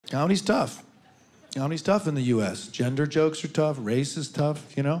Comedy's tough. Comedy's tough in the U.S. Gender jokes are tough. Race is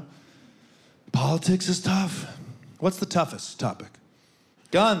tough, you know? Politics is tough. What's the toughest topic?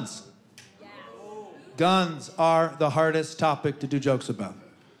 Guns. Yeah. Guns are the hardest topic to do jokes about.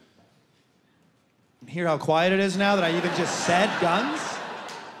 Hear how quiet it is now that I even just said guns?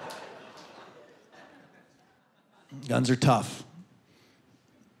 Guns are tough.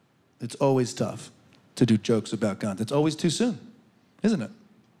 It's always tough to do jokes about guns. It's always too soon, isn't it?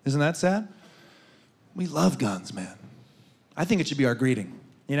 Isn't that sad? We love guns, man. I think it should be our greeting,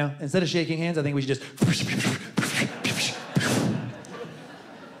 you know? Instead of shaking hands, I think we should just...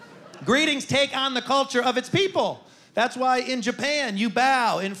 Greetings take on the culture of its people. That's why in Japan, you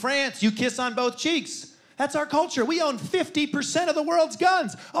bow. In France, you kiss on both cheeks. That's our culture. We own 50% of the world's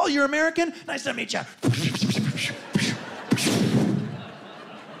guns. Oh, you're American? Nice to meet you.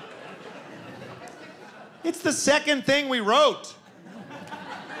 It's the second thing we wrote.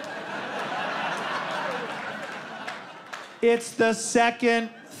 It's the second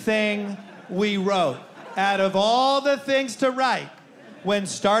thing we wrote. Out of all the things to write, when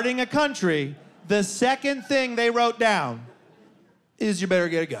starting a country, the second thing they wrote down is you better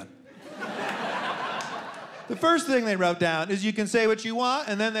get a gun. The first thing they wrote down is you can say what you want,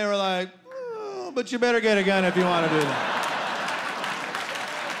 and then they were like, oh, but you better get a gun if you want to do that.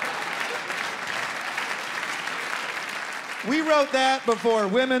 We wrote that before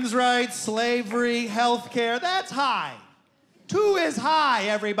women's rights, slavery, healthcare. That's high. 2 is high,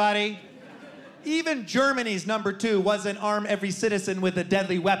 everybody. Even Germany's number 2 wasn't arm every citizen with a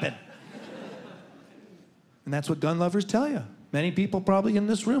deadly weapon. And that's what gun lovers tell you. Many people probably in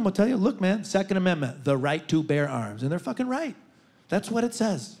this room will tell you, look, man, Second Amendment, the right to bear arms. And they're fucking right. That's what it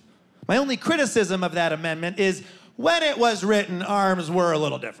says. My only criticism of that amendment is when it was written, arms were a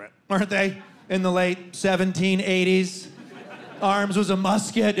little different, weren't they? In the late 1780s, arms was a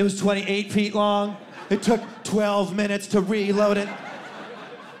musket. It was 28 feet long. It took 12 minutes to reload it.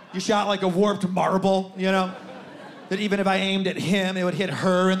 You shot like a warped marble, you know? That even if I aimed at him, it would hit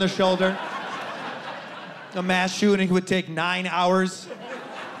her in the shoulder. A mass shooting would take 9 hours.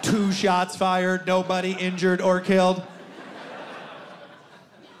 2 shots fired, nobody injured or killed.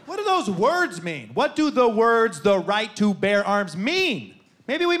 What do those words mean? What do the words, the right to bear arms, mean?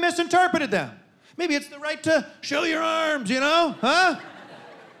 Maybe we misinterpreted them. Maybe it's the right to show your arms, you know? Huh?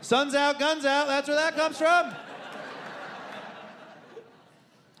 Sun's out, guns out, that's where that comes from.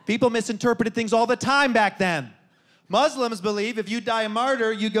 People misinterpreted things all the time back then. Muslims believe if you die a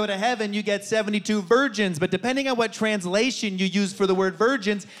martyr, you go to heaven, you get 72 virgins. But depending on what translation you use for the word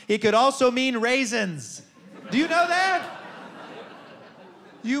virgins, it could also mean raisins. Do you know that?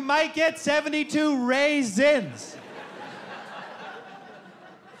 You might get 72 raisins.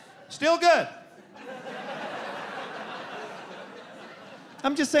 Still good.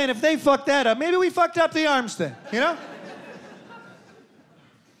 I'm just saying, if they fucked that up, maybe we fucked up the arms thing, you know?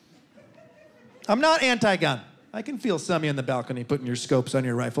 I'm not anti-gun. I can feel some of you in the balcony putting your scopes on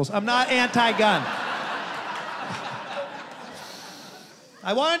your rifles. I'm not anti-gun.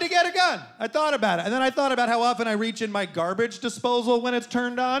 I wanted to get a gun. I thought about it. And then I thought about how often I reach in my garbage disposal when it's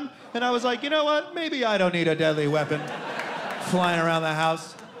turned on. And I was like, you know what? Maybe I don't need a deadly weapon flying around the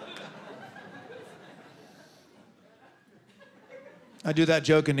house. I do that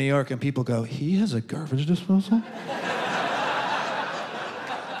joke in New York and people go, he has a garbage disposal?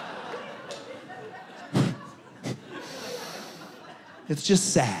 It's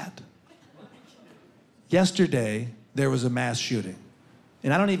just sad. Yesterday, there was a mass shooting.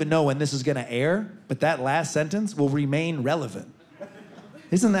 And I don't even know when this is gonna air, but that last sentence will remain relevant.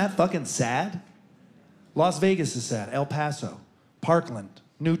 Isn't that fucking sad? Las Vegas is sad, El Paso, Parkland,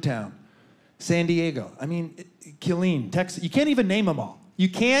 Newtown, San Diego. I mean, Killeen, Texas. You can't even name them all. You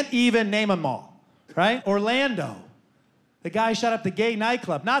can't even name them all, right? Orlando. The guy shot up the gay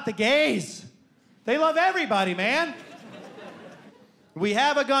nightclub. Not the gays. They love everybody, man. We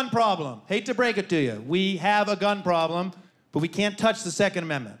have a gun problem. Hate to break it to you. We have a gun problem, but we can't touch the Second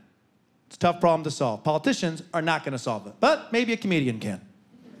Amendment. It's a tough problem to solve. Politicians are not gonna solve it, but maybe a comedian can.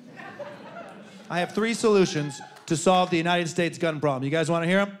 I have 3 solutions to solve the United States gun problem. You guys wanna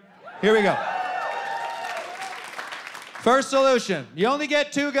hear them? Here we go. First solution, you only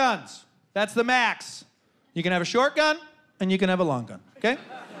get 2 guns. That's the max. You can have a short gun and you can have a long gun, okay?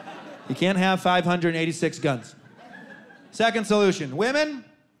 You can't have 586 guns. Second solution, women,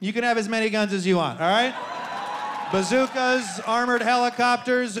 you can have as many guns as you want, all right? Bazookas, armored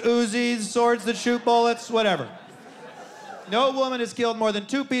helicopters, Uzis, swords that shoot bullets, whatever. No woman has killed more than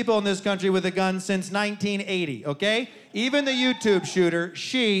 2 people in this country with a gun since 1980, okay? Even the YouTube shooter,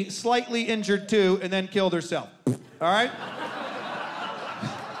 she slightly injured 2 and then killed herself, all right?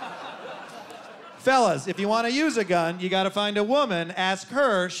 Fellas, if you want to use a gun, you got to find a woman, ask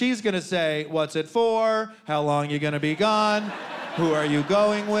her. She's going to say, what's it for? How long you going to be gone? Who are you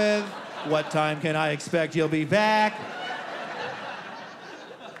going with? What time can I expect you'll be back?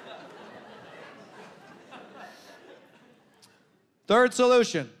 Third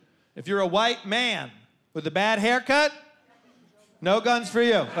solution, if you're a white man with a bad haircut, no guns for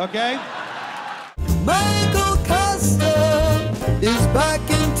you, okay?